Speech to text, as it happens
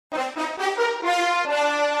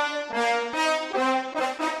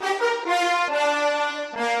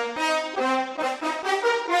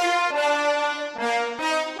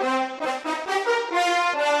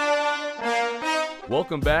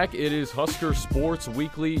Welcome back. It is Husker Sports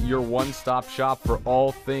Weekly, your one-stop shop for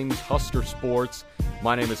all things Husker sports.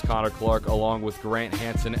 My name is Connor Clark, along with Grant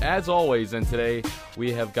Hansen, as always, and today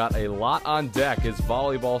we have got a lot on deck as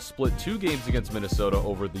volleyball split 2 games against Minnesota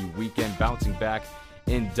over the weekend, bouncing back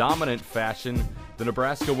in dominant fashion. The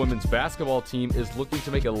Nebraska women's basketball team is looking to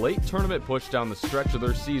make a late tournament push down the stretch of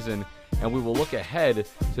their season, and we will look ahead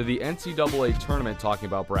to the NCAA tournament, talking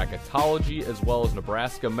about bracketology as well as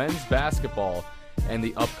Nebraska men's basketball and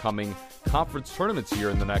the upcoming conference tournaments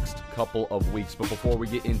here in the next couple of weeks. But before we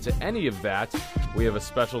get into any of that, we have a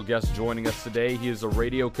special guest joining us today. He is a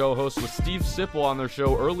radio co-host with Steve Sipple on their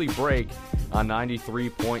show Early Break on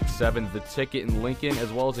 93.7 The Ticket in Lincoln,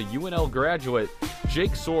 as well as a UNL graduate.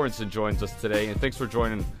 Jake Sorensen joins us today, and thanks for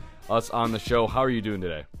joining us on the show. How are you doing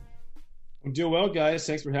today? I'm doing well, guys.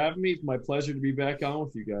 Thanks for having me. It's my pleasure to be back on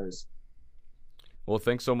with you guys. Well,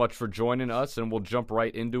 thanks so much for joining us, and we'll jump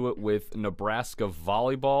right into it with Nebraska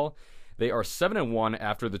volleyball. They are 7-1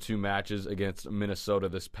 after the 2 matches against Minnesota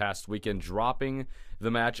this past weekend, dropping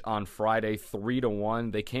the match on Friday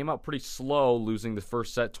 3-1. They came out pretty slow, losing the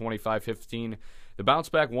first set 25-15. The bounce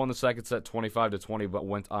back won the second set 25-20, but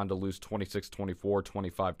went on to lose 26-24,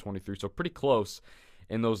 25-23. So pretty close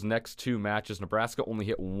in those next 2 matches. Nebraska only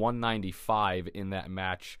hit 195 in that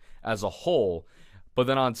match as a whole. But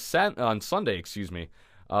then on Sunday,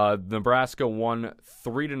 Nebraska won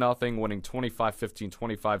 3-0, winning 25-15,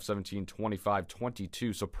 25-17,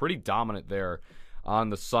 25-22. So pretty dominant there on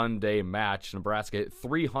the Sunday match. Nebraska hit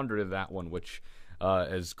 300 of that one, which,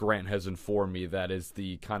 as Grant has informed me, that is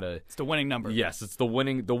the kind of... It's the winning number. Yes, it's the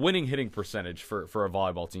winning hitting percentage for a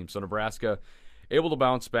volleyball team. So Nebraska able to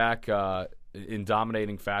bounce back in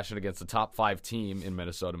dominating fashion against the top 5 team in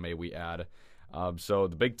Minnesota, may we add. So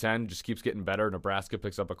the Big Ten just keeps getting better. Nebraska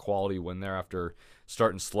picks up a quality win there after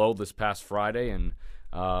starting slow this past Friday, and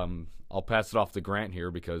I'll pass it off to Grant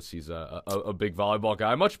here because he's a big volleyball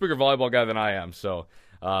guy, a much bigger volleyball guy than I am. So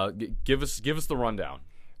give us the rundown.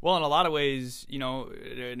 Well, in a lot of ways,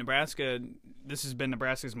 Nebraska, this has been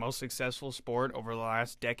Nebraska's most successful sport over the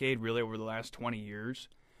last decade, really over the last 20 years,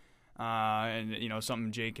 and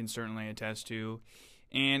something Jake can certainly attest to.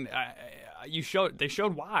 And they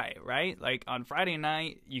showed why, right? Like on Friday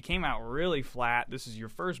night, you came out really flat. This is your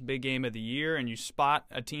first big game of the year, and you spot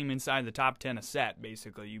a team inside the top 10 a set. You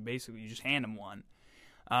just hand them one.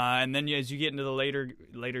 And then as you get into the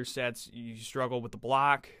later sets, you struggle with the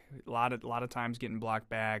block. A lot of times getting blocked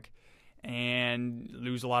back, and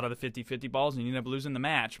lose a lot of the 50-50 balls, and you end up losing the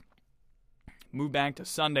match. Move back to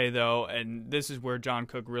Sunday though, and this is where John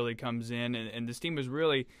Cook really comes in, and this team was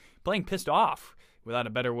really playing pissed off, without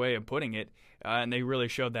a better way of putting it, and they really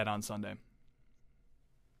showed that on Sunday.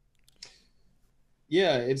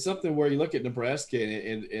 Yeah, it's something where you look at Nebraska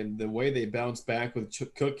and the way they bounce back with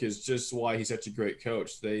Cook is just why he's such a great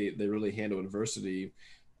coach. They really handle adversity,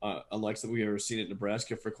 unlike something we've ever seen at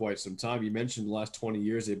Nebraska for quite some time. You mentioned the last 20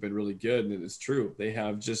 years they've been really good, and it's true. They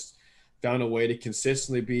have just found a way to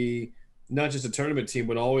consistently be not just a tournament team,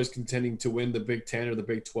 but always contending to win the Big Ten or the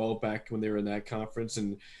Big 12 back when they were in that conference.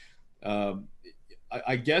 And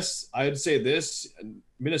I guess I'd say this: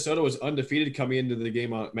 Minnesota was undefeated coming into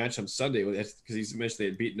the match on Sunday, because he mentioned they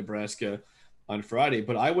had beaten Nebraska on Friday.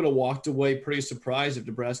 But I would have walked away pretty surprised if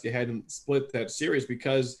Nebraska hadn't split that series,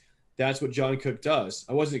 because that's what John Cook does.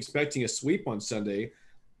 I wasn't expecting a sweep on Sunday,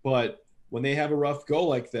 but when they have a rough go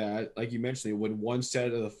like that, like you mentioned, they win 1 set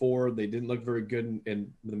out of the 4. They didn't look very good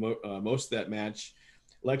in most of that match.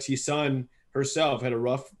 Lexi Sun herself had a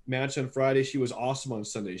rough match on Friday. She was awesome on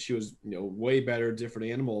Sunday. She was, way better,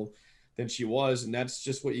 different animal than she was, and that's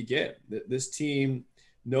just what you get. This team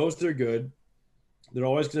knows they're good. They're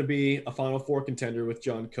always going to be a Final Four contender with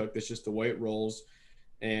John Cook. That's just the way it rolls.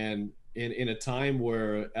 And in a time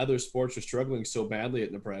where other sports are struggling so badly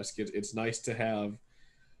at Nebraska, it's nice to have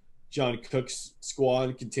John Cook's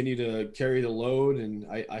squad continue to carry the load, and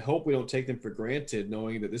I hope we don't take them for granted,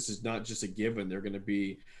 knowing that this is not just a given. They're going to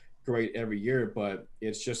be great every year, but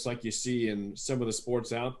it's just like you see in some of the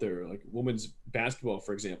sports out there, like women's basketball,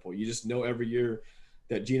 for example. You just know every year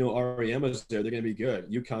that Gino Auriemma's there, they're going to be good.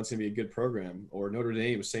 UConn's going to be a good program, or Notre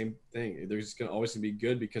Dame, same thing. They're just going to always be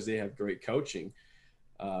good because they have great coaching.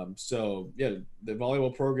 So yeah, the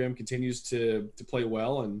volleyball program continues to play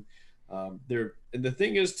well, and the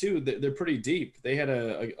thing is too, they're pretty deep. They had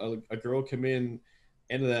a girl come in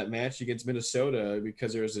end of that match against Minnesota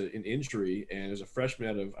because there was an injury, and there's a freshman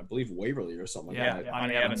out of, I believe, Waverly or something like that.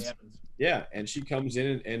 Bonnie Evans. Yeah, and she comes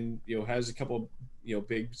in and has a couple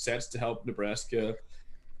big sets to help Nebraska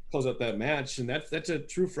close out that match, and that's a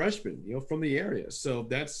true freshman, from the area. So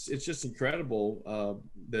it's just incredible,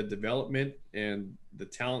 the development and the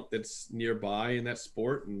talent that's nearby in that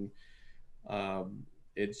sport, and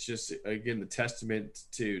it's just again the testament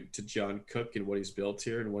to John Cook and what he's built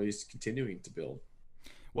here and what he's continuing to build.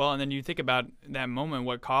 Well, and then you think about that moment,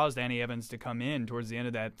 what caused Annie Evans to come in towards the end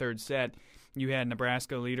of that third set. You had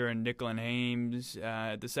Nebraska leader Nicklin Hames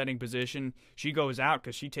at the setting position. She goes out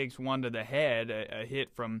because she takes one to the head, a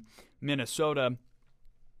hit from Minnesota.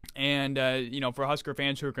 And, for Husker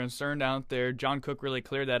fans who are concerned out there, John Cook really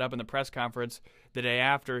cleared that up in the press conference the day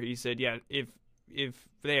after. He said, yeah, if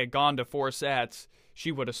they had gone to 4 sets,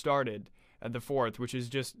 she would have started at the 4th, which is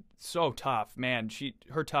just so tough. Man,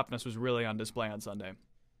 her toughness was really on display on Sunday.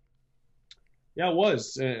 Yeah, it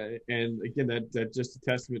was, and again, that just a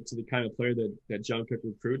testament to the kind of player that John Cook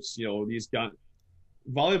recruits. He's got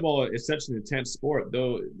volleyball is such an intense sport.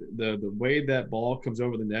 Though the way that ball comes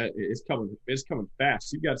over the net, it's coming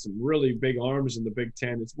fast. You've got some really big arms in the Big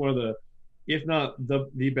Ten. It's one of the, if not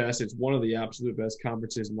the best, it's one of the absolute best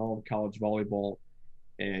conferences in all of college volleyball.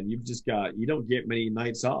 And you don't get many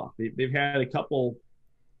nights off. They've had a couple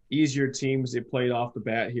easier teams they played off the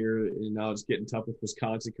bat here, and now it's getting tough with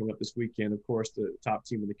Wisconsin coming up this weekend. Of course, the top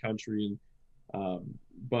team in the country, and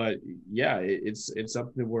but yeah, it's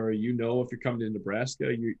something where if you're coming to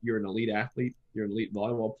Nebraska, you're an elite athlete, you're an elite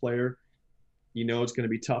volleyball player. It's going to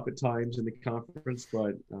be tough at times in the conference,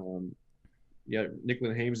 but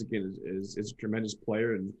Nicklin Hames again is a tremendous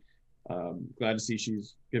player, and glad to see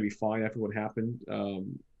she's going to be fine after what happened.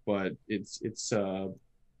 But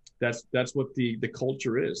that's what the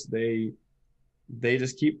culture is. They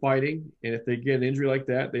just keep fighting, and if they get an injury like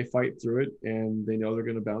that, they fight through it, and they know they're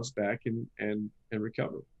going to bounce back and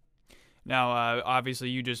recover. Now, obviously,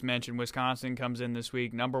 you just mentioned Wisconsin comes in this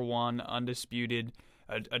week, number 1, undisputed,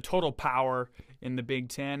 a total power in the Big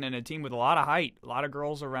Ten, and a team with a lot of height, a lot of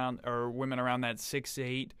girls around or women around that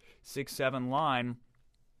 6'8", 6'7" line.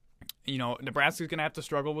 Nebraska's going to have to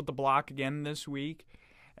struggle with the block again this week.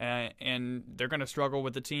 And they're going to struggle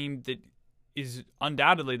with a team that is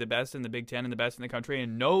undoubtedly the best in the Big Ten and the best in the country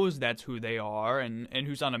and knows that's who they are and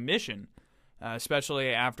who's on a mission, especially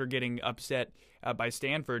after getting upset by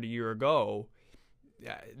Stanford a year ago.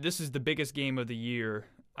 This is the biggest game of the year,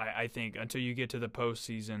 I think, until you get to the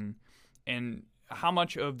postseason. And how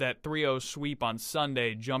much of that 3-0 sweep on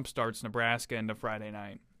Sunday jumpstarts Nebraska into Friday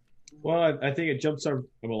night? Well, I think it jumpstarts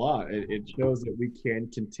them a lot. It shows that we can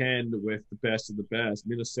contend with the best of the best.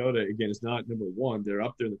 Minnesota, again, is not number 1. They're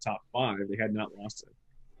up there in the top 5. They had not lost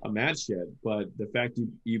a match yet. But the fact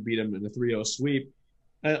you beat them in a 3-0 sweep,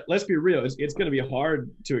 let's be real, it's going to be hard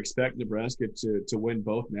to expect Nebraska to win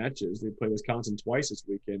both matches. They play Wisconsin twice this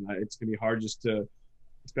weekend. It's going to be hard just to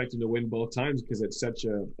expect them to win both times because it's such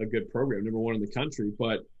a good program, number 1 in the country.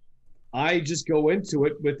 But I just go into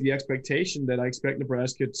it with the expectation that I expect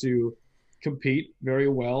Nebraska to compete very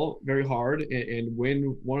well, very hard, and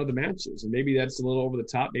win one of the matches. And maybe that's a little over the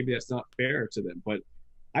top. Maybe that's not fair to them. But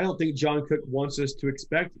I don't think John Cook wants us to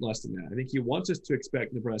expect less than that. I think he wants us to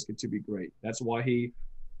expect Nebraska to be great. That's why he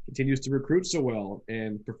continues to recruit so well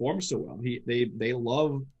and perform so well. They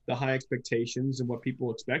love the high expectations and what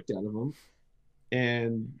people expect out of them.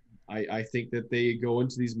 And I think that they go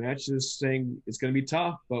into these matches saying it's going to be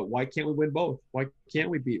tough, but why can't we win both? Why can't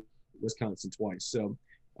we beat Wisconsin twice? So,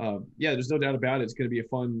 there's no doubt about it. It's going to be a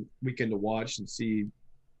fun weekend to watch and see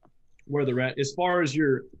where they're at. As far as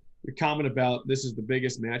your comment about this is the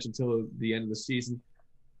biggest match until the end of the season,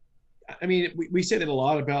 I mean, we say that a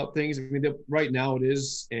lot about things. I mean, right now it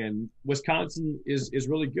is, and Wisconsin is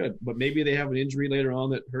really good, but maybe they have an injury later on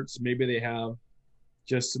that hurts. Maybe they have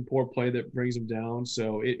just some poor play that brings them down.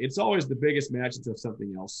 So it's always the biggest match until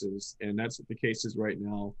something else is, and that's what the case is right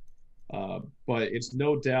now. But it's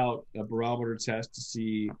no doubt a barometer test to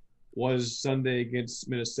see, was Sunday against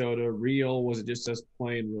Minnesota real? Was it just us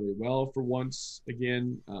playing really well for once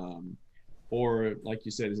again? Or like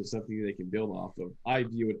you said, is it something they can build off of? I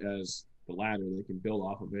view it as the latter. They can build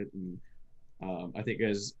off of it. And I think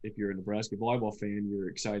if you're a Nebraska volleyball fan, you're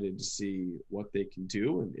excited to see what they can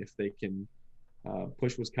do and if they can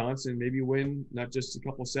push Wisconsin, maybe win not just a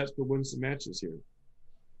couple sets, but win some matches here.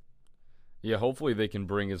 Yeah, hopefully they can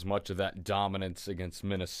bring as much of that dominance against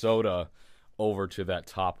Minnesota over to that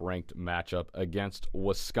top-ranked matchup against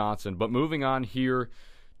Wisconsin. But moving on here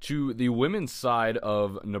to the women's side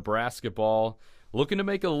of Nebraska ball, looking to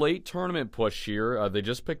make a late tournament push here. They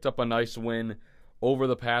just picked up a nice win over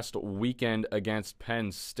the past weekend against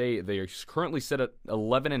Penn State. They are currently set at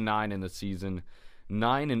 11-9 in the season,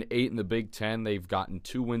 9-8 in the Big Ten. They've gotten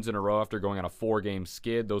 2 wins in a row after going on a 4-game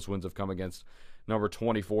skid. Those wins have come against number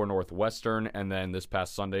 24 Northwestern, and then this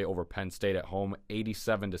past Sunday over Penn State at home,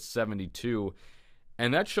 87-72.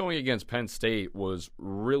 And that showing against Penn State was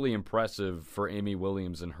really impressive for Amy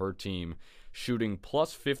Williams and her team, shooting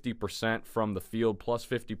plus 50% from the field, plus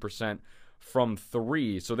 50% from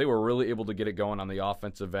three. So they were really able to get it going on the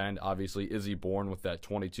offensive end. Obviously, Izzy Bourne with that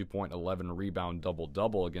 22.11 rebound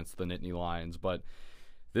double-double against the Nittany Lions. But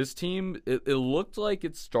this team, it looked like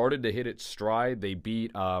it started to hit its stride. They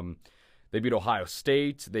beat Ohio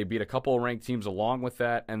State. They beat a couple of ranked teams along with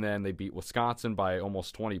that, and then they beat Wisconsin by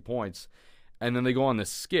almost 20 points. And then they go on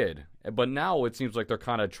this skid. But now it seems like they're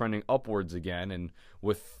kind of trending upwards again. And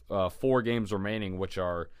with 4 games remaining, which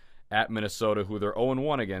are at Minnesota, who they're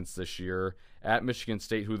 0-1 against this year, at Michigan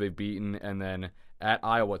State, who they've beaten, and then at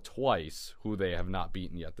Iowa twice, who they have not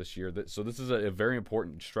beaten yet this year. So this is a very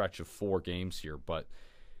important stretch of 4 games here. But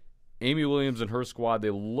Amy Williams and her squad,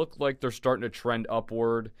 they look like they're starting to trend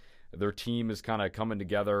upward. Their team is kind of coming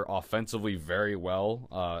together offensively very well.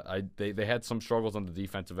 They had some struggles on the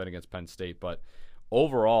defensive end against Penn State, but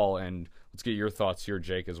overall, and let's get your thoughts here,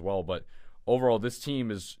 Jake, as well, but overall, this team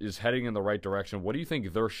is heading in the right direction. What do you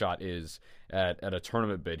think their shot is at a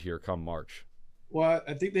tournament bid here come March? Well,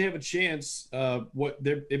 I think they have a chance.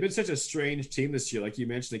 They've been such a strange team this year. Like you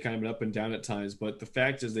mentioned, they kind of been up and down at times, but the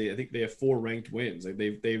fact is I think they have 4 ranked wins. Like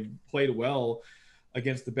they've played well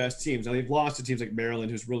against the best teams. Now they've lost to teams like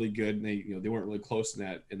Maryland, who's really good, and they weren't really close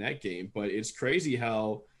in that game. But it's crazy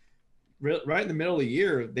how right in the middle of the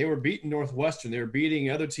year they were beating Northwestern, they were beating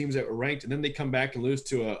other teams that were ranked, and then they come back and lose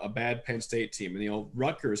to a bad Penn State team. And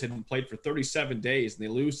Rutgers hadn't played for 37 days, and they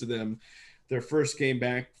lose to them their first game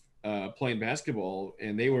back playing basketball,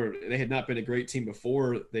 and they had not been a great team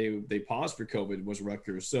before they paused for COVID. Was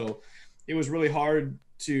Rutgers, so it was really hard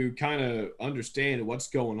to kind of understand what's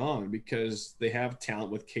going on because they have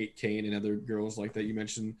talent with Kate Kane and other girls like that you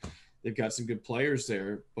mentioned. They've got some good players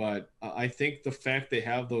there, but I think the fact they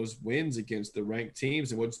have those wins against the ranked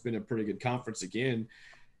teams and what's been a pretty good conference again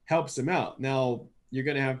helps them out. Now you're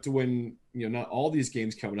going to have to win, not all these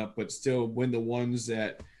games coming up, but still win the ones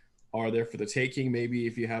that are there for the taking. Maybe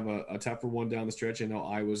if you have a tougher one down the stretch. I know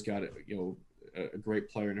Iowa's got a great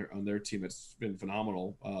player on their team that's been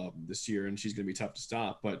phenomenal this year, and she's going to be tough to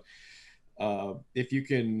stop. But if you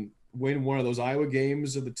can win one of those Iowa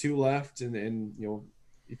games of the 2 left, and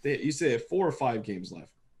you say they have 4 or 5 games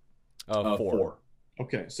left. 4.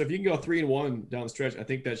 Okay, so if you can go 3-1 down the stretch, I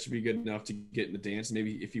think that should be good enough to get in the dance.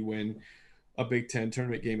 Maybe if you win a Big Ten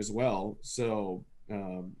tournament game as well. So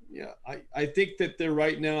I think that they're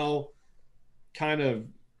right now kind of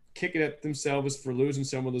kicking at themselves for losing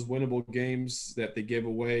some of those winnable games that they gave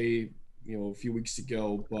away, a few weeks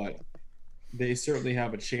ago, but they certainly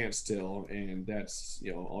have a chance still. And that's,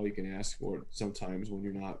 all you can ask for sometimes when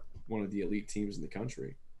you're not one of the elite teams in the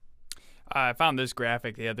country. I found this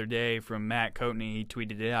graphic the other day from Matt Coatney. He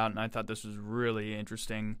tweeted it out, and I thought this was really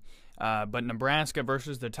interesting. But Nebraska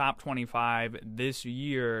versus the top 25 this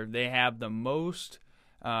year, they have the most,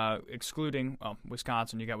 excluding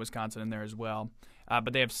Wisconsin. You got Wisconsin in there as well.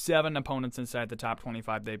 But they have 7 opponents inside the top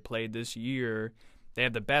 25 they played this year. They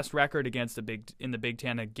have the best record in the Big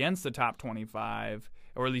Ten against the top 25,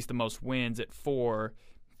 or at least the most wins at 4.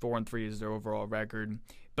 4-3 is their overall record.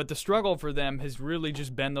 But the struggle for them has really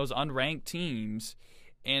just been those unranked teams,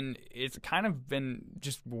 and it's just kind of been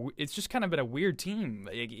a weird team.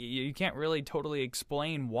 You can't really totally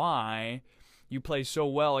explain why you play so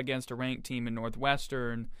well against a ranked team in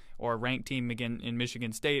Northwestern or a ranked team again in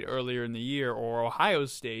Michigan State earlier in the year or Ohio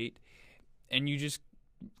State, and you just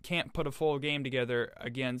can't put a full game together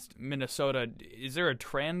against Minnesota. Is there a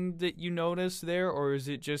trend that you notice there, or is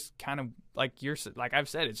it just kind of like I've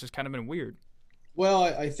said, it's just kind of been weird? Well,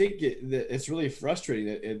 I think it's really frustrating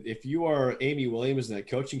that if you are Amy Williams and that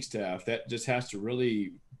coaching staff, that just has to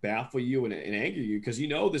really baffle you and anger you, because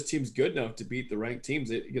this team's good enough to beat the ranked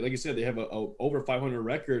teams. Like you said, they have a over 500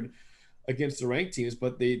 record against the ranked teams,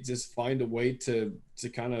 but they just find a way to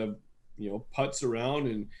kind of putz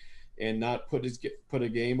around and not put a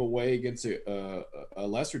game away against a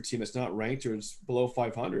lesser team that's not ranked or it's below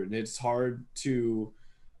 500. And it's hard to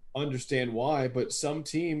understand why, but some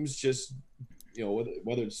teams just,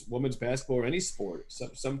 whether it's women's basketball or any sport,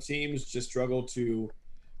 some teams just struggle to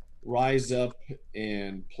rise up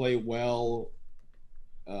and play well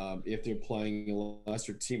if they're playing a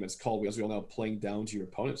lesser team. It's called, as we all know, playing down to your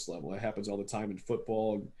opponent's level. It happens all the time in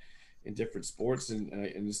football and in different sports, and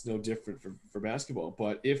it's no different for basketball.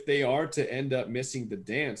 But if they are to end up missing the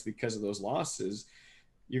dance because of those losses,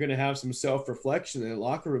 you're going to have some self-reflection in the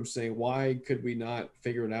locker room saying, why could we not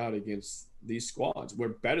figure it out against these squads? We're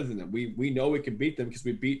better than them. We know we can beat them because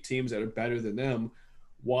we beat teams that are better than them.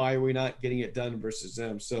 why are we not getting it done versus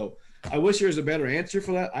them? So I wish there was a better answer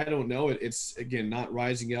for that. I don't know. It's again not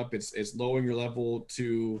rising up. It's lowering your level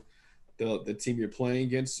to the team you're playing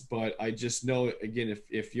against. But I just know, again,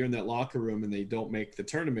 if you're in that locker room and they don't make the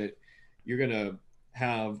tournament, you're gonna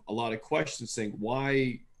have a lot of questions saying,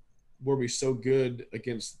 why were we so good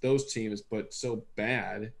against those teams but so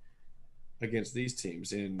bad against these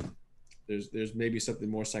teams? And there's maybe something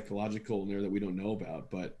more psychological in there that we don't know about.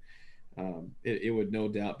 But it would no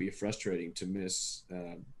doubt be frustrating to miss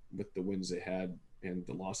with the wins they had and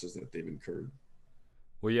the losses that they've incurred.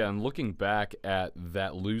 Well, yeah, and looking back at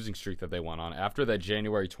that losing streak that they went on, after that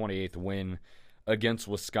January 28th win against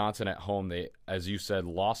Wisconsin at home, they, as you said,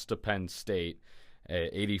 lost to Penn State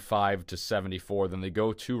 85-74. Then they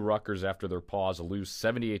go to Rutgers after their pause, lose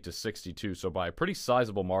 78-62, so by a pretty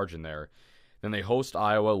sizable margin there. Then they host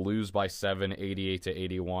Iowa, lose by 7,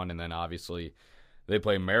 88-81, and then obviously they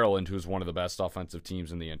play Maryland, who's one of the best offensive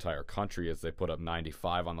teams in the entire country, as they put up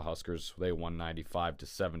 95 on the Huskers. They won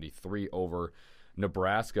 95-73 over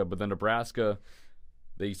Nebraska. But then Nebraska,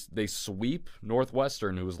 they sweep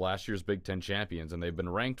Northwestern, who was last year's Big Ten champions, and they've been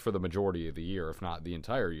ranked for the majority of the year, if not the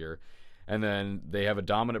entire year. And then they have a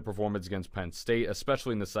dominant performance against Penn State,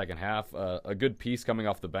 especially in the second half. A good piece coming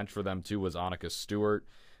off the bench for them, too, was Annika Stewart.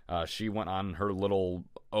 She went on her little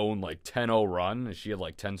own 10-0 run. She had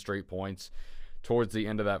 10 straight points towards the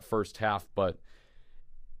end of that first half. But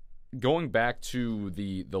going back to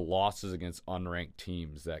the losses against unranked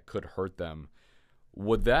teams that could hurt them,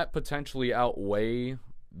 would that potentially outweigh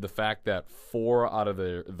the fact that 4 out of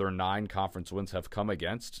their 9 conference wins have come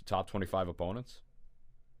against top 25 opponents?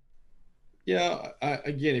 Yeah,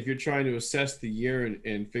 again, if you're trying to assess the year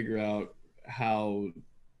and figure out how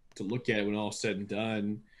to look at it when all's said and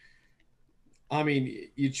done, I mean,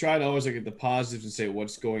 you try to always look at the positives and say what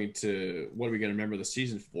are we going to remember the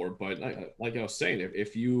season for? But like I was saying,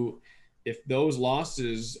 if those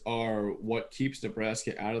losses are what keeps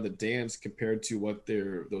Nebraska out of the dance compared to what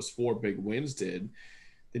those 4 big wins did,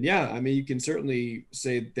 then yeah, I mean, you can certainly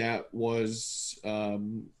say that was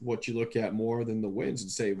what you look at more than the wins and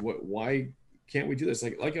say, why can't we do this?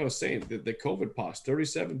 Like I was saying, the COVID pause,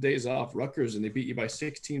 37 days off, Rutgers, and they beat you by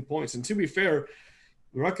 16 points. And to be fair,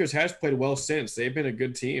 Rutgers has played well since. They've been a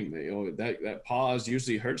good team. That pause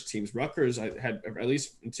usually hurts teams. Rutgers had, at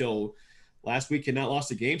least until last week, had not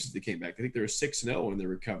lost a game since they came back. I think they were 6-0 in their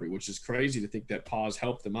recovery, which is crazy to think that pause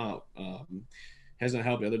helped them out. Has not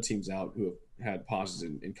helped other teams out who have had pauses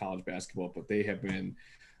in college basketball, but they have been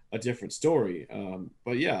a different story.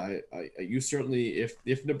 But yeah, you certainly,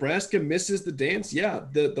 if Nebraska misses the dance, yeah,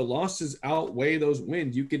 the losses outweigh those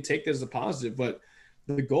wins. You can take that as a positive, but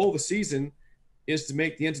the goal of the season is to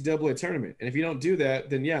make the NCAA tournament. And if you don't do that,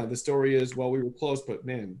 then yeah, the story is, well, we were close, but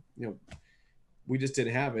man, we just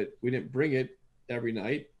didn't have it. We didn't bring it every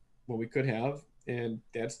night when we could have, and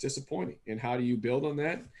that's disappointing. And how do you build on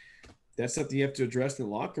that? That's something you have to address in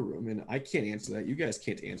the locker room, and I can't answer that. You guys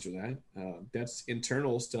can't answer that. That's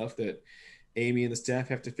internal stuff that Amy and the staff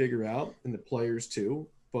have to figure out, and the players too.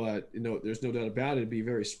 But there's no doubt about it. It'd be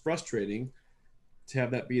very frustrating to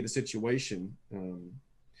have that be the situation. And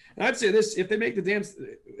I'd say this: if they make the dance,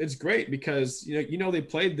 it's great because they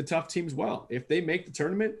played the tough teams well. If they make the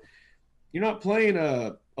tournament, you're not playing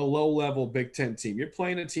a low-level Big Ten team. You're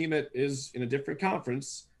playing a team that is in a different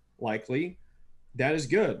conference, likely. That is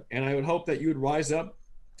good. And I would hope that you would rise up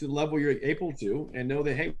to the level you're able to and know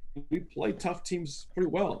that, hey, we play tough teams pretty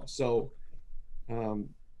well. So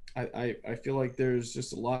I feel like there's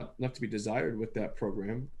just enough to be desired with that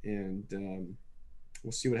program. And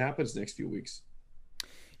we'll see what happens next few weeks.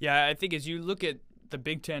 Yeah, I think as you look at the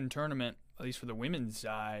Big Ten tournament, at least for the women's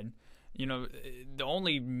side, the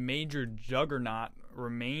only major juggernaut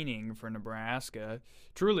remaining for Nebraska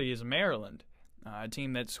truly is Maryland. A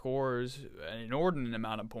team that scores an inordinate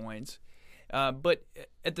amount of points. But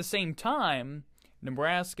at the same time,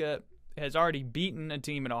 Nebraska has already beaten a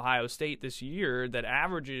team at Ohio State this year that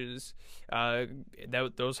averages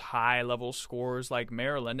those high-level scores like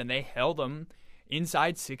Maryland, and they held them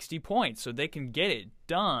inside 60 points. So they can get it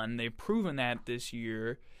done. They've proven that this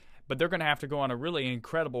year. But they're going to have to go on a really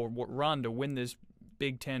incredible run to win this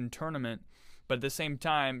Big Ten tournament. But at the same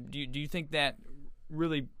time, do you think that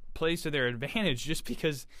really plays to their advantage just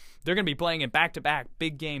because they're going to be playing it back-to-back,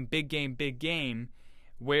 big game, big game, big game,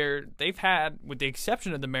 where they've had, with the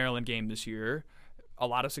exception of the Maryland game this year, a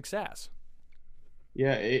lot of success?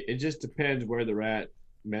 Yeah, it just depends where they're at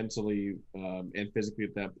mentally and physically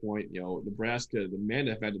at that point. Nebraska, the men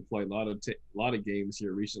have had to play a lot of games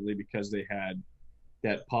here recently because they had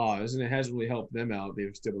that pause, and it hasn't really helped them out.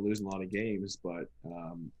 They've still been losing a lot of games, but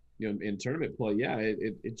in tournament play, yeah,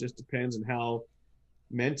 it just depends on how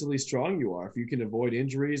mentally strong you are. If you can avoid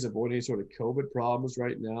injuries, avoid any sort of COVID problems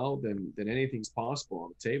right now, then anything's possible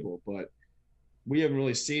on the table. But we haven't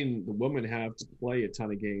really seen the women have to play a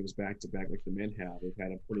ton of games back to back like the men have. They've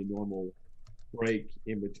had a pretty normal break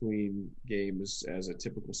in between games as a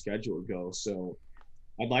typical schedule would go. So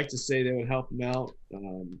I'd like to say they would help them out.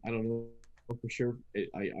 I don't know for sure.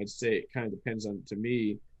 I'd say it kind of depends on, to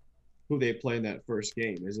me, who they play in that first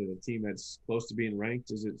game. Is it a team that's close to being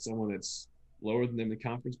ranked? Is it someone that's lower than them in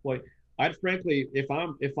conference play? I'd frankly,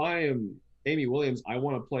 if I am Amy Williams, I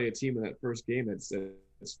want to play a team in that first game that's a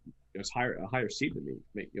higher seed than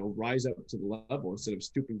me. Rise up to the level instead of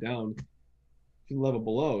stooping down to the level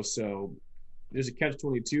below. So there's a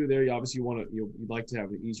catch-22 there. You obviously you'd like to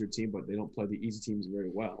have an easier team, but they don't play the easy teams very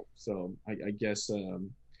well. So I guess I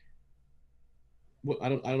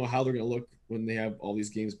don't know how they're going to look when they have all these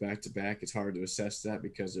games back to back. It's hard to assess that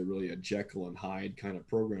because they're really a Jekyll and Hyde kind of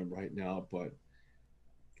program right now. But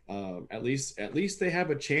at least they have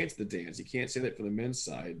a chance to dance. You can't say that for the men's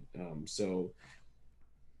side. You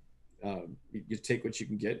take what you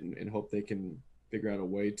can get and hope they can figure out a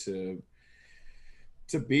way to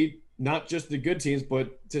beat not just the good teams,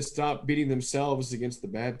 but to stop beating themselves against the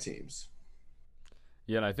bad teams.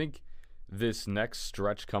 Yeah, and I think this next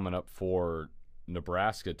stretch coming up for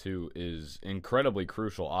Nebraska too is incredibly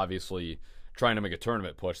crucial. Obviously, trying to make a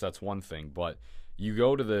tournament push, that's one thing, but you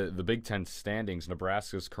go to the Big Ten standings,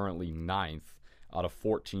 Nebraska's currently 9th out of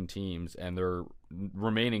 14 teams, and their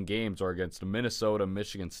remaining games are against Minnesota,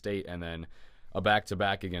 Michigan State, and then a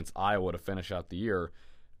back-to-back against Iowa to finish out the year.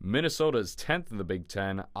 Minnesota is 10th in the Big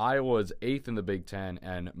Ten, Iowa is 8th in the Big Ten,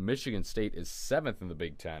 and Michigan State is 7th in the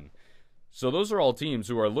Big Ten. So those are all teams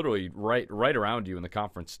who are literally right around you in the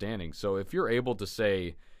conference standing. So if you're able to,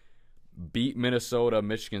 say, beat Minnesota,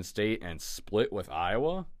 Michigan State, and split with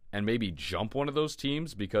Iowa, and maybe jump one of those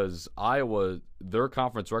teams, because Iowa, their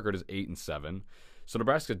conference record is 8-7. So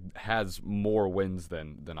Nebraska has more wins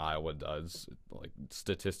than Iowa does, like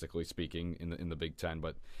statistically speaking, in the Big Ten,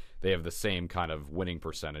 but they have the same kind of winning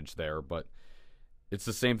percentage there. But it's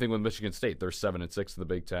the same thing with Michigan State. They're 7-6 in the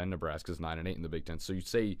Big Ten. Nebraska's 9-8 in the Big Ten. So you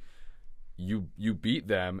say you beat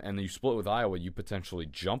them and then you split with Iowa, you potentially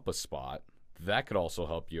jump a spot. That could also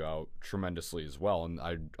help you out tremendously as well. And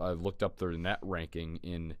I looked up their net ranking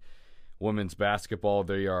in women's basketball.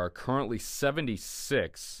 They are currently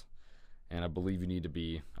 76, and I believe you need to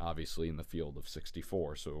be, obviously, in the field of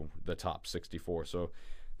 64, so the top 64. So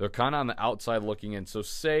they're kind of on the outside looking in. So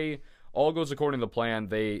say all goes according to plan,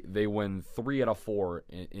 they win 3 out of 4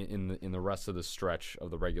 in the rest of the stretch of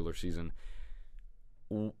the regular season.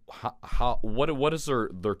 What is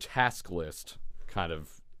their task list, kind of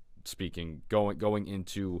speaking, going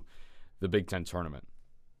into the Big Ten tournament?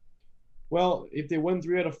 Well, if they win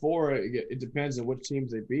 3 out of 4, it depends on which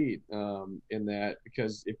teams they beat. In that,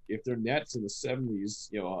 because if their net's in the 70s,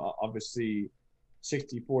 obviously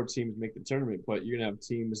 64 teams make the tournament, but you're gonna have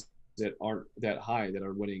teams that aren't that high that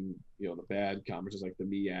are winning, the bad conferences like the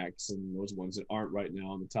MEACs and those ones that aren't right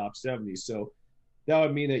now in the top 70. So that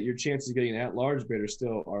would mean that your chances of getting an at-large bid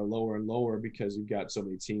are lower and lower because you've got so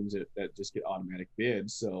many teams that just get automatic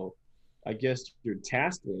bids. So I guess your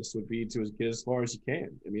task list would be to get as far as you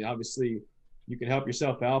can. I mean, obviously, you can help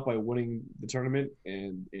yourself out by winning the tournament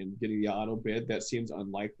and getting the auto bid. That seems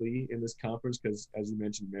unlikely in this conference because, as you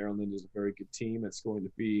mentioned, Maryland is a very good team that's going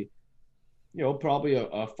to be, probably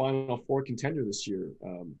a Final Four contender this year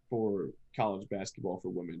for college basketball for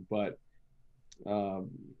women. But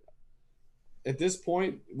at this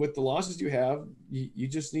point, with the losses you have, you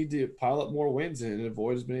just need to pile up more wins and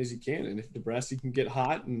avoid as many as you can. And if Nebraska can get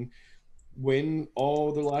hot and win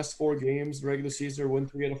all the last 4 games regular season, or win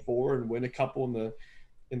 3 out of 4 and win a couple in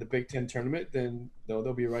the Big Ten tournament, then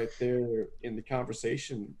they'll be right there in the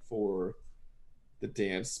conversation for the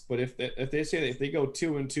dance. But if they say that if they go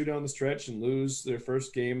 2-2 down the stretch and lose their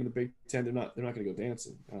first game in the Big Ten, they're not going to go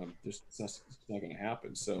dancing. It's not going to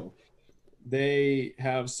happen. So they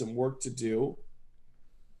have some work to do.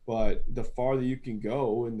 But the farther you can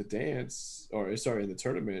go in the dance, in the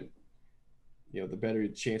tournament, the better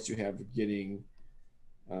chance you have of getting,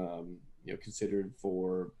 considered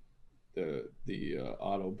for the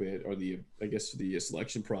auto bid or the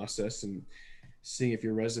selection process and seeing if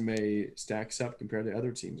your resume stacks up compared to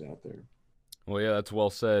other teams out there. Well, yeah, that's well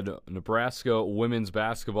said. Nebraska women's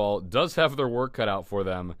basketball does have their work cut out for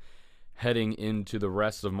them heading into the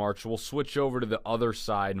rest of March. We'll switch over to the other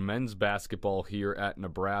side, men's basketball here at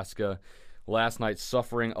Nebraska. Last night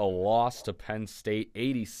suffering a loss to Penn State,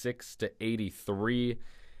 86-83,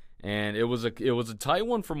 and it was a tight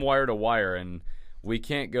one from wire to wire, and we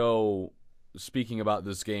can't go speaking about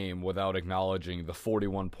this game without acknowledging the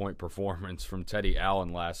 41-point performance from Teddy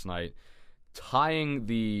Allen last night, tying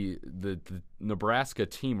the Nebraska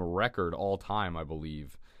team record all time, I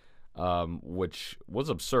believe, which was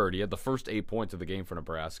absurd. He had the first 8 points of the game for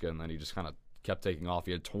Nebraska, and then he just kind of kept taking off.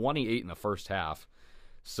 He had 28 in the first half.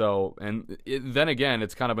 So, and then again,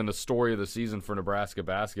 it's kind of been the story of the season for Nebraska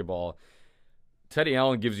basketball. Teddy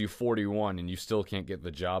Allen gives you 41, and you still can't get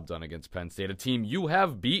the job done against Penn State, a team you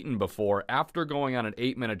have beaten before after going on an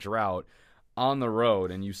 8-minute drought on the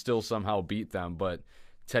road, and you still somehow beat them. But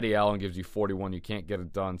Teddy Allen gives you 41, you can't get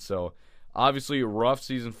it done. So, obviously, a rough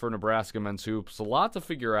season for Nebraska men's hoops. A lot to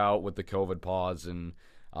figure out with the COVID pause, and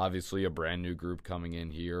obviously a brand new group coming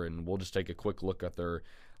in here. And we'll just take a quick look at their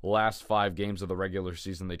last 5 games of the regular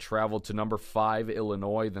season. They traveled to number 5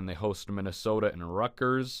 Illinois, then they host Minnesota and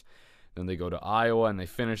Rutgers. Then they go to Iowa, and they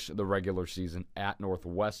finish the regular season at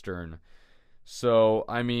Northwestern. So,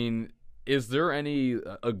 I mean, is there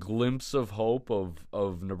a glimpse of hope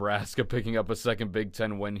of Nebraska picking up a second Big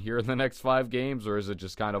Ten win here in the next 5 games, or is it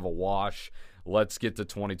just kind of a wash? Let's get to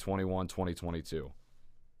 2021, 2022.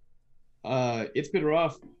 It's been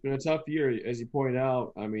rough. It's been a tough year, as you point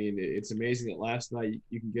out. I mean, it's amazing that last night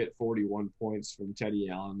you can get 41 points from Teddy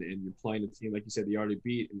Allen, and you're playing a team, like you said, they already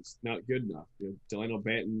beat, and it's not good enough. Delano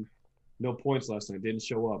Banton, no points last night, didn't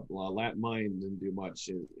show up. Lat Mine didn't do much.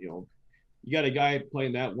 You got a guy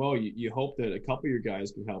playing that well. You hope that a couple of your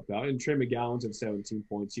guys can help out. And Trey McGowan's at 17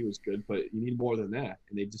 points. He was good, but you need more than that,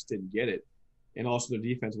 and they just didn't get it. And also their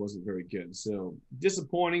defense wasn't very good. So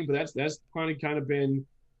disappointing, but that's kind of been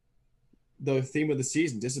the theme of the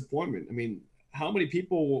season, disappointment. I mean, how many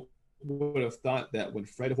people would have thought that when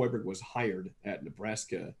Fred Hoiberg was hired at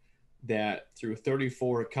Nebraska, that through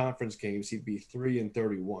 34 conference games, he'd be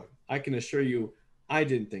 3-31. I can assure you, I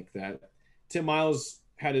didn't think that. Tim Miles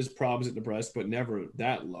had his problems at Nebraska, but never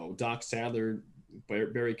that low. Doc Sadler,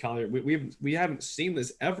 Barry Collier, we haven't seen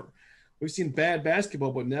this ever. We've seen bad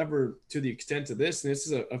basketball, but never to the extent of this. And this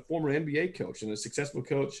is a former NBA coach and a successful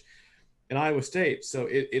coach in Iowa State. So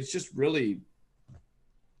it's just really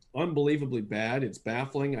unbelievably bad. It's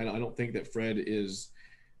baffling. I don't think that Fred is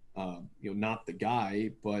not the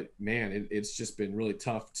guy, but man, it's just been really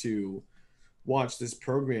tough to watch this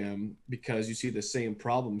program because you see the same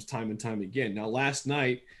problems time and time again. Now, last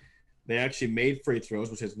night, they actually made free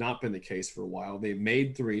throws, which has not been the case for a while. They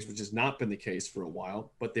made threes, which has not been the case for a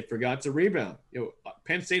while, but they forgot to rebound.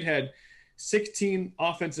 Penn State had 16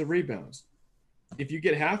 offensive rebounds. If you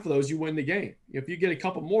get half of those, you win the game. If you get a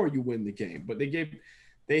couple more, you win the game. But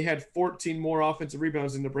they had 14 more offensive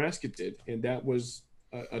rebounds than Nebraska did, and that was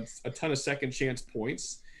a ton of second chance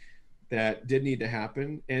points that did need to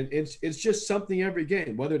happen. And it's just something every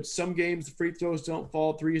game, whether it's some games, the free throws don't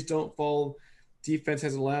fall, threes don't fall, defense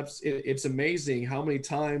has a lapse. It's amazing how many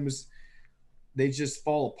times they just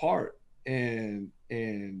fall apart. And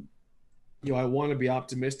I want to be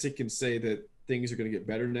optimistic and say that things are going to get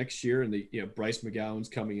better next year. And Bryce McGowan's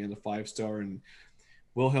coming in, a 5-star, and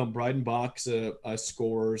Wilhelm Breidenbach's a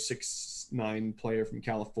scorer, 6'9" player from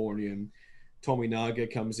California, and Tomi Naga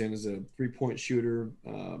comes in as a 3-point shooter.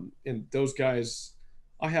 And those guys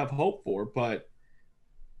I have hope for, but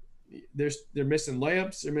they're missing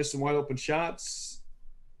layups. They're missing wide open shots.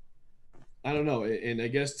 I don't know. And I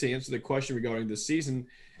guess to answer the question regarding this season,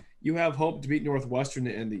 you have hope to beat Northwestern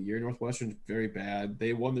to end the year. Northwestern's very bad.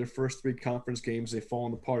 They won their first 3 conference games. They've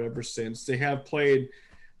fallen apart ever since. They have played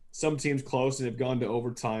some teams close and have gone to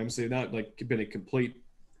overtime. So they've not been a complete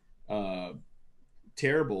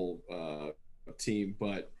terrible team,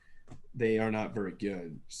 but they are not very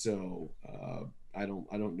good. So I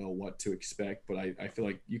don't know what to expect, but I feel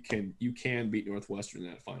like you can beat Northwestern in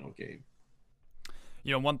that final game.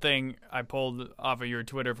 One thing I pulled off of your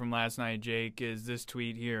Twitter from last night, Jake, is this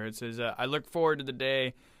tweet here. It says, I look forward to the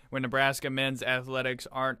day when Nebraska men's athletics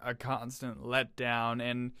aren't a constant letdown.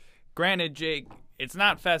 And granted, Jake, it's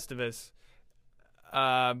not Festivus,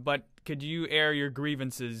 but could you air your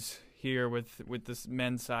grievances here with this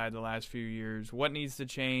men's side the last few years? What needs to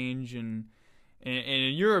change, and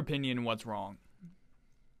in your opinion, what's wrong?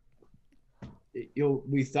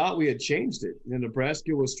 We thought we had changed it.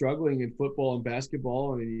 Nebraska was struggling in football and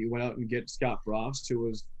basketball, and you went out and get Scott Frost, who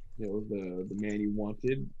was the man you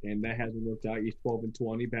wanted, and that hasn't worked out. He's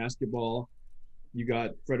 12-20 basketball. You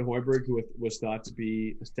got Fred Hoiberg, who was thought to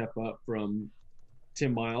be a step up from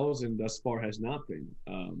Tim Miles, and thus far has not been.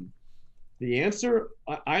 The answer,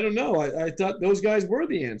 I don't know. I thought those guys were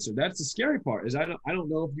the answer. That's the scary part. Is I don't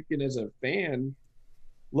know if you can, as a fan,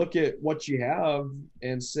 look at what you have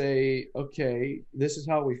and say, okay, this is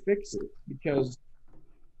how we fix it. Because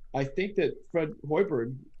I think that Fred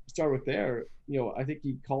Hoiberg start with there. I think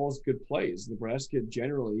he calls good plays. Nebraska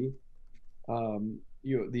generally,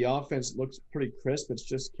 the offense looks pretty crisp. It's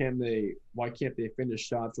just why can't they finish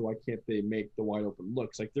shots, or why can't they make the wide open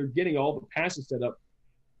looks? Like, they're getting all the passes set up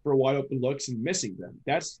for wide open looks and missing them.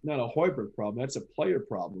 That's not a Hoiberg problem. That's a player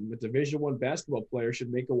problem. A Division I basketball player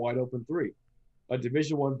should make a wide open three. A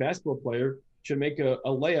Division I basketball player should make a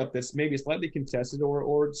layup that's maybe slightly contested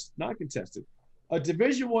or it's not contested. A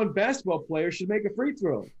Division I basketball player should make a free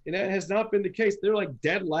throw, and that has not been the case. They're like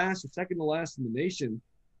dead last or second to last in the nation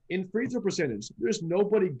in free throw percentage. There's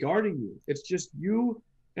nobody guarding you. It's just you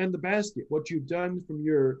and the basket. What you've done when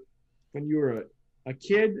you were a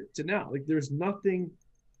kid to now. Like, there's nothing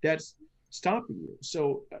that's stopping you.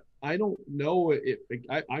 So I don't know if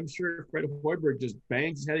I'm sure Fred Hoiberg just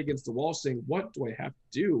bangs his head against the wall saying, what do I have to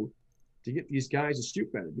do to get these guys to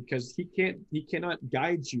shoot better? Because he cannot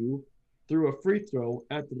guide you through a free throw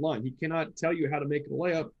at the line. He cannot tell you how to make a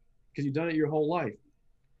layup because you've done it your whole life.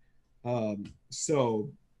 So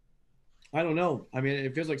I don't know. I mean,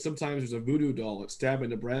 it feels like sometimes there's a voodoo doll that's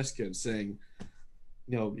stabbing Nebraska and saying,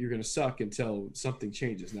 you're going to suck until something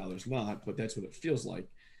changes. Now there's not, but that's what it feels like.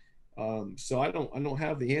 So I don't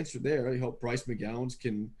have the answer there. I hope Bryce McGowens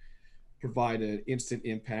can provide an instant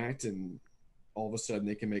impact and all of a sudden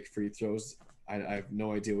they can make free throws. I have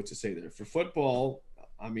no idea what to say there. For football,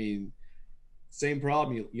 I mean, same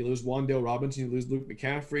problem. You lose Wan'Dale Robinson, you lose Luke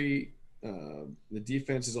McCaffrey. The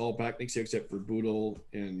defense is all back next year except for Boodle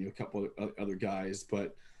and a couple of other guys.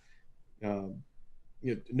 But no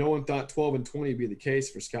one thought 12-20 would be the case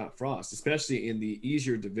for Scott Frost, especially in the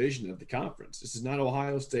easier division of the conference. This is not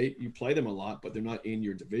Ohio State. You play them a lot, but they're not in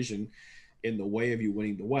your division in the way of you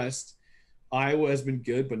winning the West. Iowa has been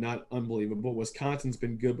good, but not unbelievable. Wisconsin's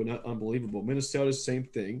been good, but not unbelievable. Minnesota's same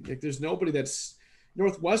thing. Like, there's nobody that's –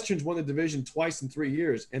 Northwestern's won the division twice in 3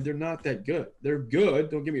 years, and they're not that good. They're good,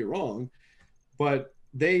 don't get me wrong, but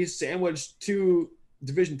they sandwiched 2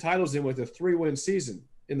 division titles in with a 3-win season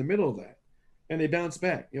in the middle of that, and they bounce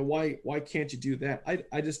back. Why can't you do that?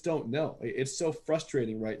 I just don't know. It's so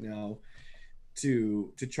frustrating right now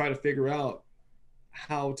to try to figure out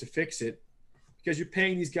how to fix it, because you're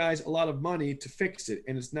paying these guys a lot of money to fix it,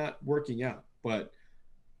 and it's not working out. But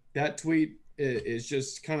that tweet is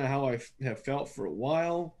just kind of how I have felt for a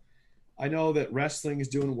while. I know that wrestling is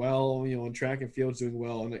doing well, and track and field is doing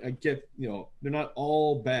well. And I get, they're not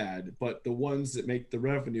all bad, but the ones that make the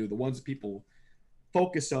revenue, the ones that people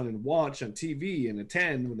focus on and watch on TV and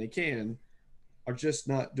attend when they can, are just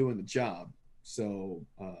not doing the job. So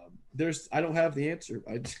I don't have the answer.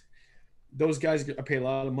 Those guys are paid a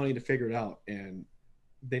lot of money to figure it out, and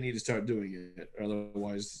they need to start doing it.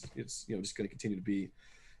 Otherwise, it's just going to continue to be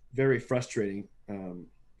very frustrating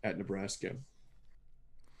at Nebraska.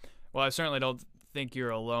 Well, I certainly don't think you're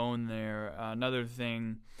alone there. Another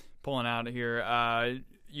thing, pulling out here,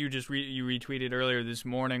 you retweeted earlier this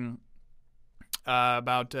morning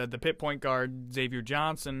about the Pitt point guard Xavier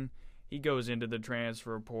Johnson. He goes into the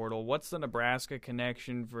transfer portal. What's the Nebraska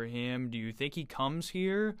connection for him? Do you think he comes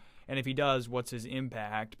here? And if he does, what's his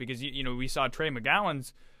impact? Because we saw Trey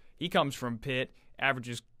McGowens. He comes from Pitt,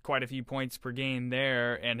 averages quite a few points per game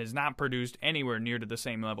there, and has not produced anywhere near to the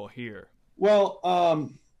same level here. Well,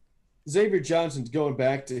 Xavier Johnson's going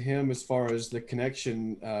back to him as far as the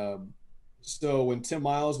connection. So when Tim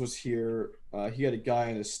Miles was here, he had a guy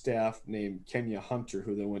on his staff named Kenya Hunter,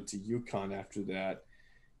 who then went to UConn after that.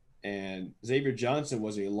 And Xavier Johnson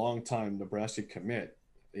was a longtime Nebraska commit.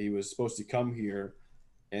 He was supposed to come here,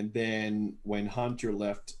 and then when Hunter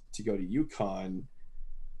left to go to UConn,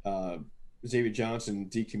 Xavier Johnson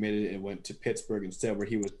decommitted and went to Pittsburgh instead, where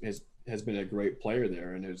he has been a great player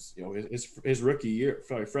there. And his rookie year,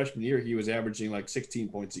 freshman year, he was averaging like 16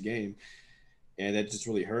 points a game, and that just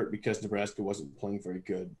really hurt because Nebraska wasn't playing very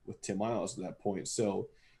good with Tim Miles at that point. So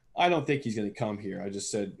I don't think he's going to come here. I just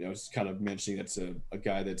said, I was kind of mentioning that's a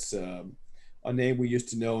guy that's a name we used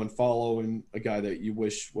to know and follow, and a guy that you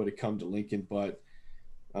wish would have come to Lincoln. But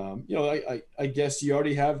I guess you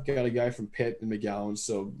already have got a guy from Pitt and McGowan,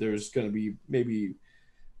 so there's going to be maybe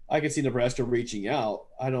I can see Nebraska reaching out.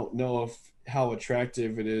 I don't know how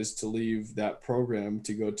attractive it is to leave that program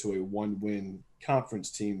to go to a 1-win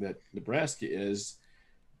conference team that Nebraska is.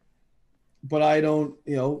 But I don't,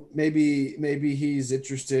 maybe he's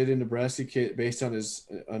interested in Nebraska based on his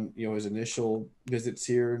initial visits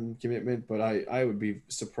here and commitment. But I would be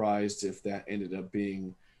surprised if that ended up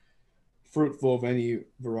being fruitful of any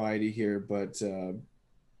variety here. But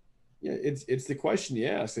it's the question you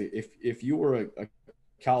ask. If you were a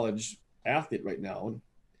college athlete right now,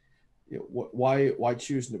 why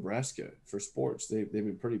choose Nebraska for sports? They've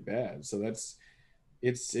been pretty bad. So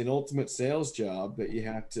it's an ultimate sales job that you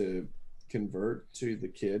have to convert to the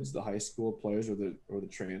kids, the high school players or the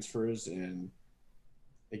transfers, and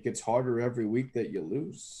it gets harder every week that you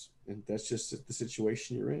lose, and that's just the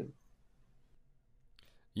situation you're in.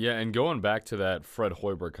 Yeah, and going back to that Fred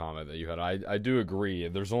Hoiberg comment that you had, I do agree.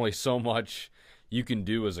 There's only so much you can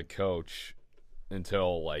do as a coach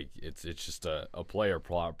until like it's just a player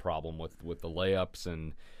problem with the layups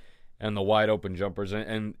and the wide open jumpers,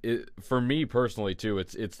 and for me personally too,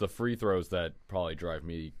 it's the free throws that probably drive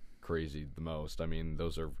me crazy the most. I mean,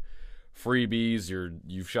 those are freebies.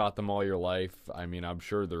 You've shot them all your life. I mean, I'm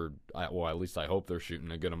sure well, at least I hope they're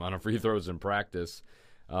shooting a good amount of free throws in practice,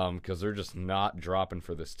 because they're just not dropping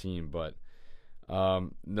for this team. But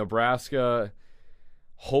Nebraska,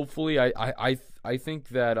 hopefully, I think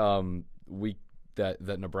that we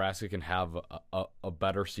that Nebraska can have a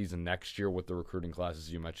better season next year with the recruiting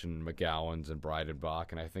classes you mentioned, McGowan's and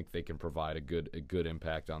Breidenbach, and I think they can provide a good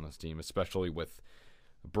impact on this team, especially with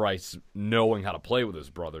Bryce knowing how to play with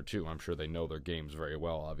his brother too. I'm sure they know their games very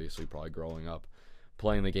well, obviously probably growing up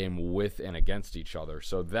playing the game with and against each other,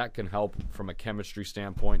 so that can help from a chemistry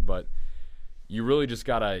standpoint. But you really just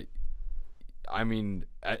gotta, I mean,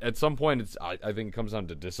 at some point I think it comes down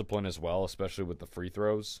to discipline as well, especially with the free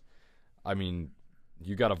throws. I mean,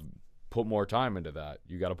 you got to put more time into that.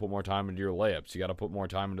 You got to put more time into your layups. You got to put more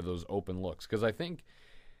time into those open looks, because I think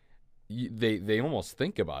they almost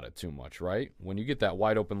think about it too much, right? When you get that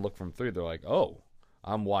wide open look from three, they're like, oh,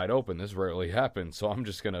 I'm wide open. This rarely happens, so I'm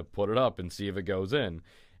just going to put it up and see if it goes in.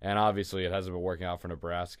 And obviously it hasn't been working out for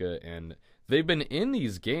Nebraska, and they've been in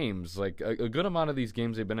these games, like a good amount of these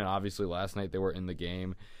games they've been in. Obviously last night they were in the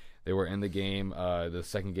game. The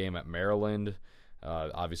second game at Maryland.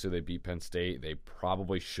 Obviously, they beat Penn State. They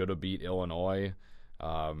probably should have beat Illinois.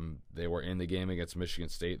 They were in the game against Michigan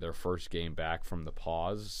State, their first game back from the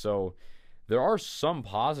pause. So there are some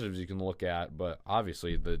positives you can look at, but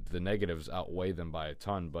obviously the negatives outweigh them by a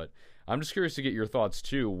ton. But I'm just curious to get your thoughts,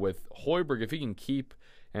 too, with Hoiberg, if he can keep,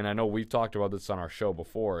 and I know we've talked about this on our show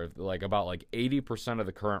before, about 80% of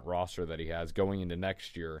the current roster that he has going into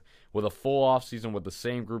next year with a full offseason with the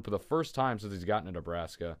same group for the first time since he's gotten to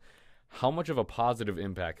Nebraska. How much of a positive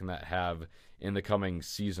impact can that have in the coming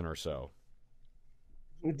season or so?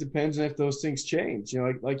 It depends on if those things change.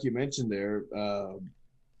 Like you mentioned there,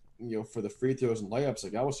 for the free throws and layups,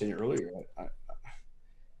 like I was saying earlier,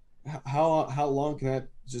 how long can that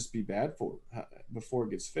just be bad for before it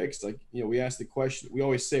gets fixed? We ask the question. We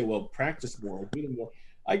always say, well, practice more.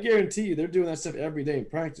 I guarantee you, they're doing that stuff every day in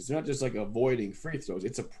practice. They're not just avoiding free throws.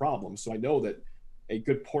 It's a problem. So I know that a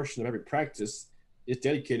good portion of every practice is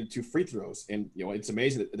dedicated to free throws, and it's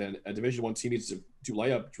amazing that a Division I team needs to do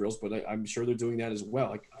layup drills, but I'm sure they're doing that as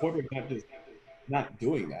well. Hoiberg not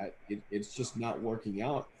doing that. It's just not working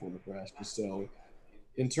out for Nebraska. So,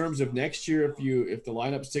 in terms of next year, if the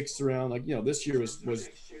lineup sticks around, this year was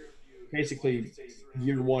basically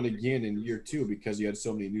year one again in year two, because you had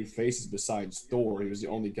so many new faces besides Thor. He was the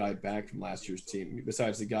only guy back from last year's team,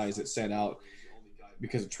 besides the guys that sent out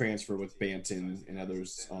because of transfer with Banton and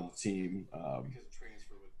others on the team.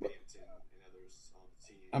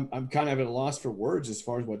 I'm kind of at a loss for words as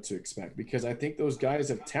far as what to expect, because I think those guys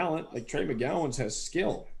have talent. Like Trey McGowan's has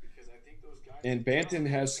skill, and Banton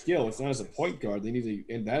has skill. It's not as a point guard. They need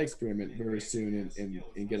to end that experiment very soon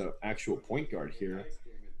and get an actual point guard here.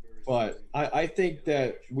 But I think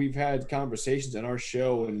that we've had conversations on our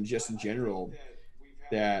show and just in general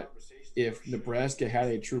that if Nebraska had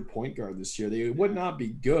a true point guard this year, they would not be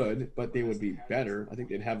good, but they would be better. I think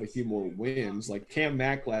they'd have a few more wins. Like Cam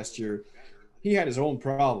Mack last year, he had his own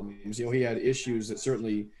problems. He had issues that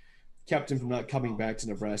certainly kept him from not coming back to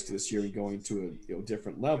Nebraska this year and going to a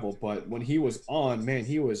different level. But when he was on, man,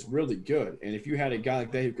 he was really good. And if you had a guy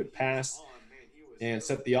like that who could pass and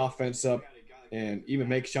set the offense up and even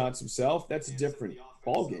make shots himself, that's a different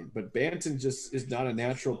ballgame. But Banton just is not a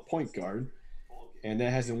natural point guard, and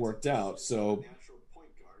that hasn't worked out. So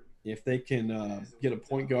if they can get a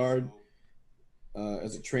point guard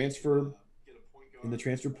as a transfer in the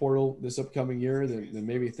transfer portal this upcoming year, then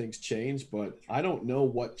maybe things change. But I don't know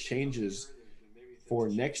what changes for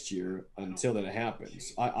next year until that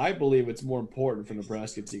happens. I believe it's more important for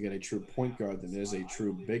Nebraska to get a true point guard than it is a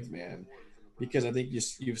true big man, because I think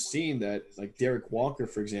you've seen that, like Derek Walker,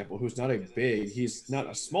 for example, who's not a big, he's not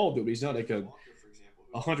a small dude, he's not like a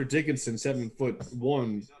Hunter Dickinson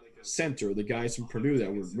 7'1" center, the guys from Purdue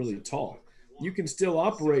that were really tall. You can still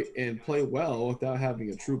operate and play well without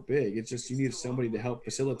having a true big. It's just you need somebody to help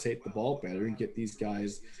facilitate the ball better and get these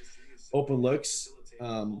guys open looks.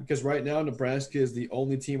 Because right now Nebraska is the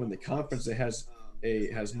only team in the conference that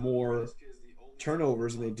has more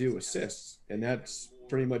turnovers than they do assists, and that's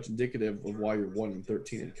pretty much indicative of why you're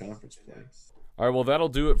 1-13 in conference play. All right, well, that'll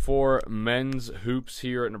do it for men's hoops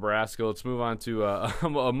here at Nebraska. Let's move on to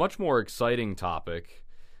a much more exciting topic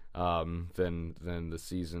than the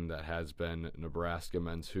season that has been Nebraska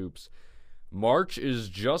men's hoops. March is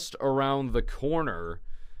just around the corner,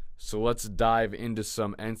 so let's dive into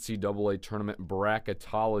some NCAA tournament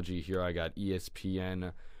bracketology here. I got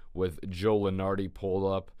ESPN with Joe Lunardi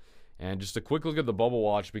pulled up. And just a quick look at the bubble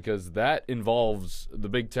watch, because that involves the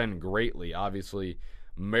Big Ten greatly. Obviously,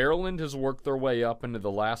 Maryland has worked their way up into the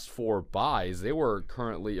last 4 byes. They were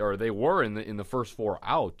in the first 4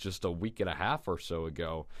 out just a week and a half or so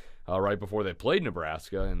ago, right before they played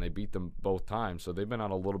Nebraska, and they beat them both times. So they've been on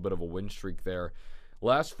a little bit of a win streak there.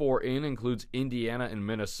 Last 4 in includes Indiana and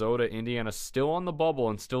Minnesota. Indiana still on the bubble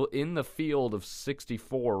and still in the field of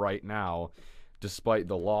 64 right now, despite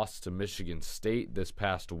the loss to Michigan State this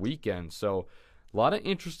past weekend. So a lot of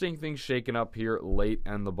interesting things shaking up here late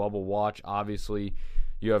in the bubble watch. Obviously,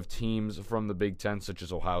 you have teams from the Big Ten such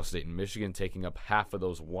as Ohio State and Michigan taking up half of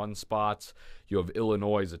those 1 spots. You have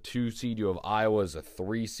Illinois as a 2 seed. You have Iowa as a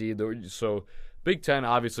 3 seed. So Big Ten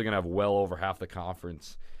obviously going to have well over half the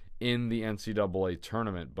conference in the NCAA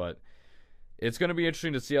tournament. But it's going to be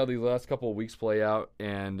interesting to see how these last couple of weeks play out,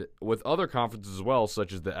 and with other conferences as well,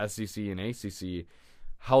 such as the SEC and ACC,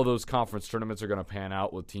 how those conference tournaments are going to pan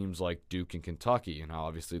out with teams like Duke and Kentucky, and how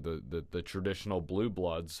obviously the traditional blue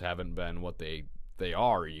bloods haven't been what they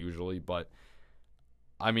are usually. But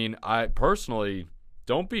I mean, I personally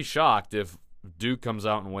don't be shocked if Duke comes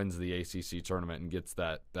out and wins the ACC tournament and gets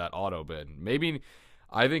that auto bid. Maybe.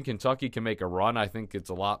 I think Kentucky can make a run. I think it's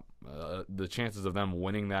a lot. The chances of them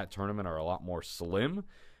winning that tournament are a lot more slim,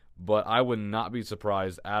 but I would not be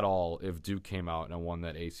surprised at all if Duke came out and won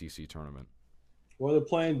that ACC tournament. Well, they're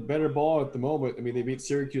playing better ball at the moment. I mean, they beat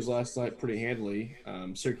Syracuse last night pretty handily.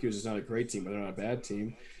 Syracuse is not a great team, but they're not a bad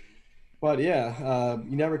team. But yeah,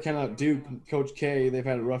 you never count out Duke. Coach K, they've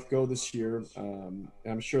had a rough go this year.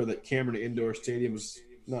 I'm sure that Cameron Indoor Stadium is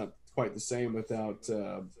not quite the same without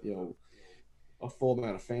a full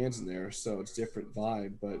amount of fans in there, so it's a different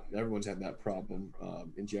vibe, but everyone's had that problem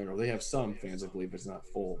in general. They have some fans, I believe, but it's not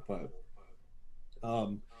full. But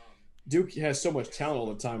Duke has so much talent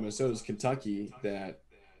all the time, and so does Kentucky, that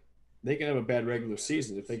they can have a bad regular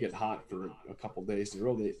season. If they get hot for a couple days in a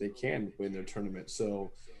row, they can win their tournament.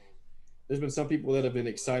 So there's been some people that have been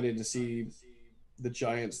excited to see the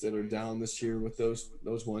Giants that are down this year with those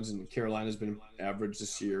ones, and Carolina's been average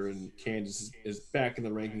this year, and Kansas is back in the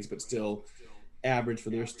rankings, but still – average for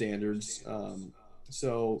their standards.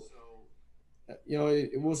 So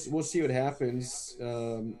we'll see what happens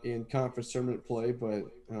in conference tournament play, but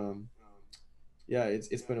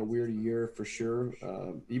it's been a weird year for sure.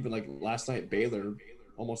 Even like last night, Baylor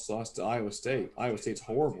almost lost to Iowa State. Iowa State's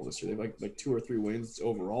horrible this year. They have like 2 or 3 wins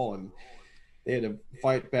overall, and they had to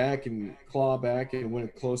fight back and claw back and win a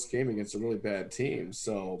close game against a really bad team.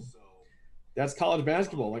 So that's college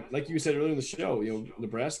basketball. Like you said earlier in the show,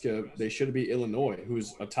 Nebraska, they should beat Illinois,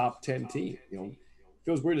 who's a top 10 team. It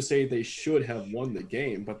feels weird to say they should have won the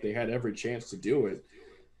game, but they had every chance to do it.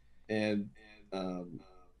 And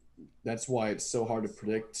that's why it's so hard to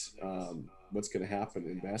predict what's going to happen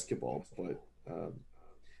in basketball. But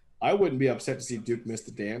I wouldn't be upset to see Duke miss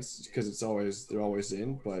the dance, because they're always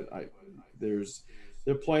in. But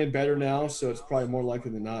they're playing better now, so it's probably more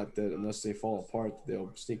likely than not that unless they fall apart,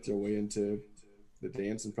 they'll sneak their way into the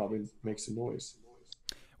dance and probably make some noise.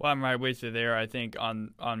 Well, I'm right with you there. I think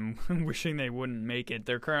on wishing they wouldn't make it.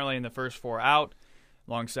 They're currently in the first 4 out,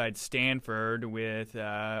 alongside Stanford with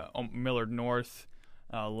Millard North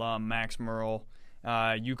alum Max Merle.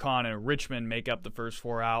 UConn and Richmond make up the first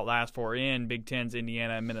 4 out. Last 4 in, Big Ten's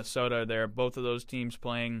Indiana and Minnesota. There, both of those teams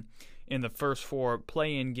playing in the first 4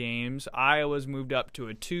 play-in games. Iowa's moved up to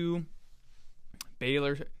a 2.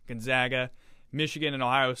 Baylor, Gonzaga, Michigan, and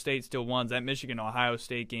Ohio State still ones. That Michigan-Ohio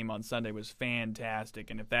State game on Sunday was fantastic,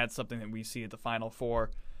 and if that's something that we see at the Final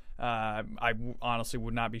Four, I honestly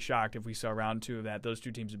would not be shocked if we saw round 2 of that. Those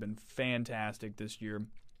 2 teams have been fantastic this year.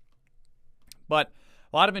 But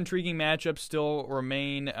a lot of intriguing matchups still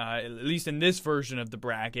remain, at least in this version of the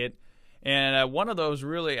bracket. And one of those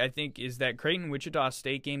really, I think, is that Creighton-Wichita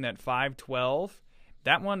State game, that 5-12.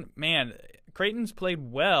 That one, man, Creighton's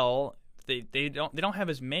played well. They don't have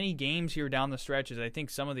as many games here down the stretch as I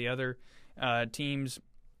think some of the other teams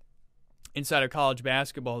inside of college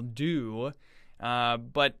basketball do.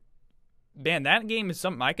 But man, that game is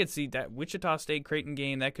something I could see. That Wichita State-Creighton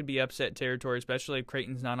game, that could be upset territory, especially if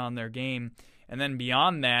Creighton's not on their game. And then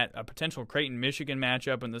beyond that, a potential Creighton-Michigan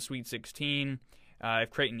matchup in the Sweet 16.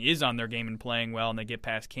 If Creighton is on their game and playing well and they get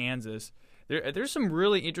past Kansas. there's some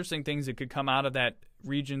really interesting things that could come out of that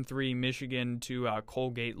Region 3 Michigan to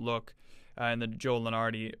Colgate look in the Joe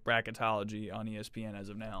Lunardi bracketology on ESPN as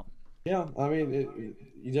of now. Yeah, I mean,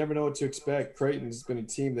 you never know what to expect. Creighton's been a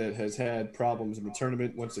team that has had problems in the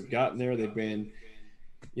tournament. Once they've gotten there, they've been,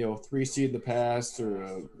 3 seed in the past,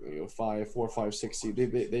 or 4, 5, 6 seed.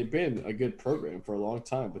 They've been a good program for a long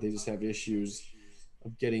time, but they just have issues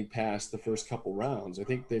of getting past the first couple rounds. I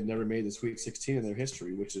think they've never made the Sweet 16 in their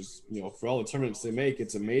history, which is, for all the tournaments they make,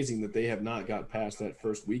 it's amazing that they have not got past that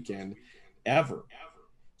first weekend ever.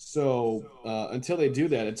 So until they do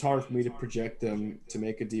that, it's hard for me to project them to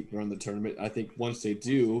make a deep run in the tournament. I think once they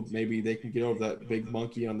do, maybe they can get over that big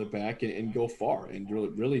monkey on the back and go far and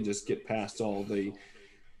really just get past all the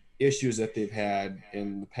issues that they've had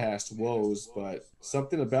in the past woes. But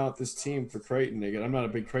something about this team for Creighton, again, I'm not a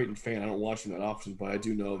big Creighton fan. I don't watch them that often, but I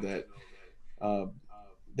do know that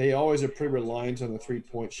they always are pretty reliant on the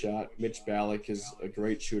three-point shot. Mitch Ballack is a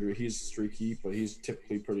great shooter. He's streaky, but he's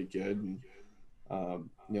typically pretty good. And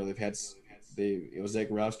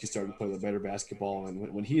Zagorowski started to play the better basketball,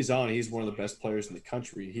 and when he's on, he's one of the best players in the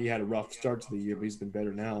country. He had a rough start to the year, but he's been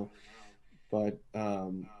better now. But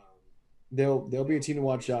they'll be a team to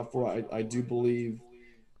watch out for. I do believe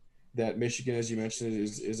that Michigan, as you mentioned,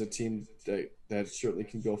 is a team that certainly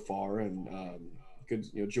can go far, and good.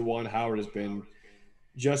 Juwan Howard has been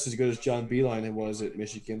just as good as John Beilein was at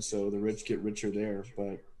Michigan, so the rich get richer there.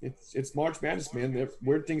 But it's March Madness, man.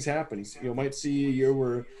 Weird things happen. Might see a year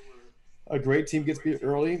where a great team gets beat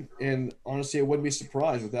early, and honestly, I wouldn't be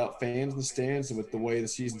surprised without fans in the stands and with the way the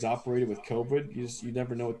season's operated with COVID. You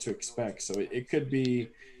never know what to expect. So it could be,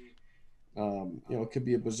 it could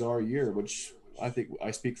be a bizarre year, which I think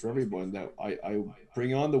I speak for everyone that I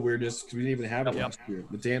bring on the weirdness because we didn't even have it last year.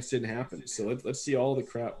 The dance didn't happen, so let's see all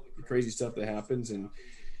the crazy stuff that happens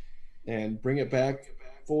and bring it back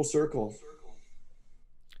full circle.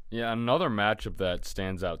 Yeah, another matchup that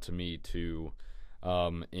stands out to me too,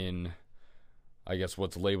 in I guess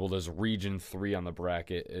what's labeled as Region 3 on the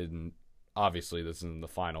bracket, and obviously this isn't the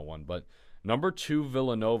final one, but number 2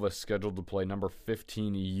 Villanova scheduled to play number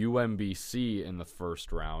 15 UMBC in the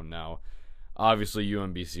first round. Now, obviously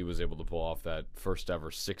UMBC was able to pull off that first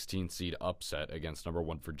ever 16 seed upset against number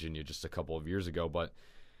 1 Virginia just a couple of years ago, but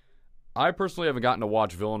I personally haven't gotten to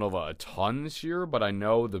watch Villanova a ton this year, but I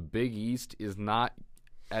know the Big East is not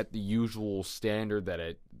at the usual standard that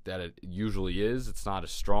it usually is. It's not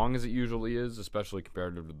as strong as it usually is, especially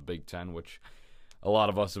compared to the Big Ten, which a lot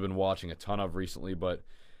of us have been watching a ton of recently. But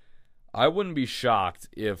I wouldn't be shocked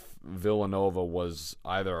if Villanova was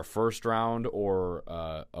either a first round or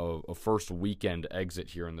a first weekend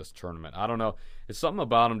exit here in this tournament. I don't know. It's something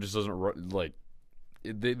about them just doesn't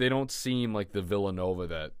they don't seem like the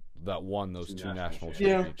Villanova that won those two national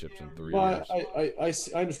championships in 3 years.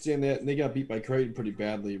 I understand that, and they got beat by Creighton pretty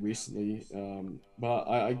badly recently. But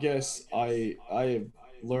I guess I have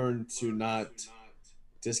learned to not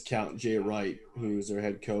discount Jay Wright, who's their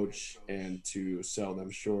head coach, and to sell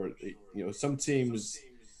them short. Some teams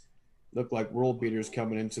look like world beaters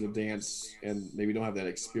coming into the dance and maybe don't have that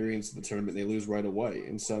experience in the tournament. They lose right away.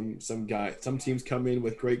 And some teams come in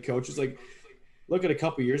with great coaches. Like, look at a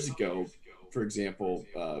couple years ago, for example,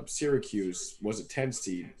 Syracuse was a 10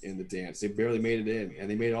 seed in the dance. They barely made it in, and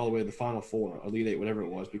they made it all the way to the Final Four, Elite Eight, whatever it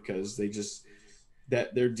was, because they just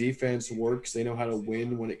that their defense works. They know how to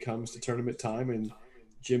win when it comes to tournament time, and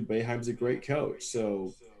Jim Boeheim's a great coach.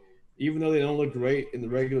 So even though they don't look great in the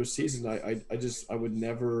regular season, I would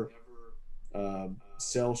never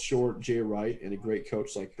sell short Jay Wright and a great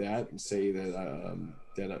coach like that and say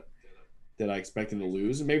that I expect him to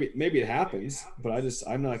lose. And maybe it happens, but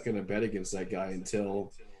I'm not going to bet against that guy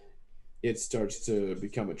until it starts to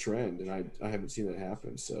become a trend, and I haven't seen that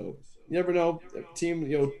happen. So you never know. A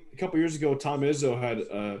team, a couple years ago, Tom Izzo had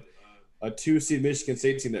a 2-seed Michigan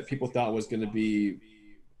State team that people thought was going to be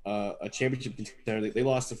a championship contender. They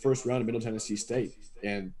lost the first round of Middle Tennessee State,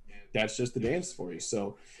 and that's just the dance for you.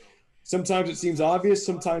 So sometimes it seems obvious,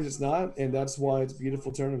 sometimes it's not, and that's why it's a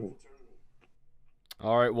beautiful tournament.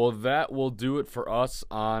 All right, well, that will do it for us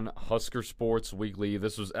on Husker Sports Weekly.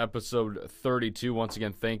 This was episode 32. Once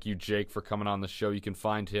again, thank you, Jake, for coming on the show. You can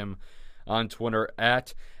find him on Twitter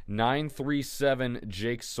at 937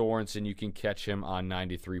 Jake Sorensen. You can catch him on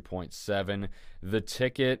 93.7 The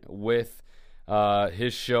Ticket with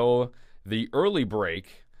his show, The Early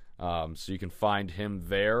Break. So you can find him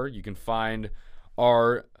there. You can find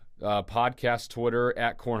our podcast Twitter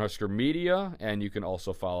at Cornhusker Media, and you can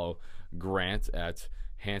also follow Grant at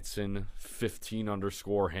Hanson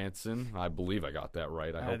 15_ Hanson. I believe I got that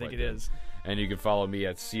right. I think it did. is. And you can follow me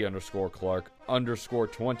at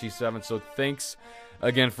C_Clark_27. So thanks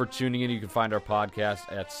again for tuning in. You can find our podcast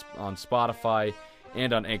on Spotify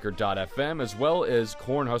and on Anchor.fm, as well as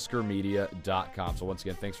CornhuskerMedia.com. So once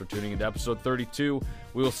again, thanks for tuning into episode 32.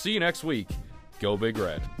 We will see you next week. Go Big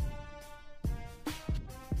Red.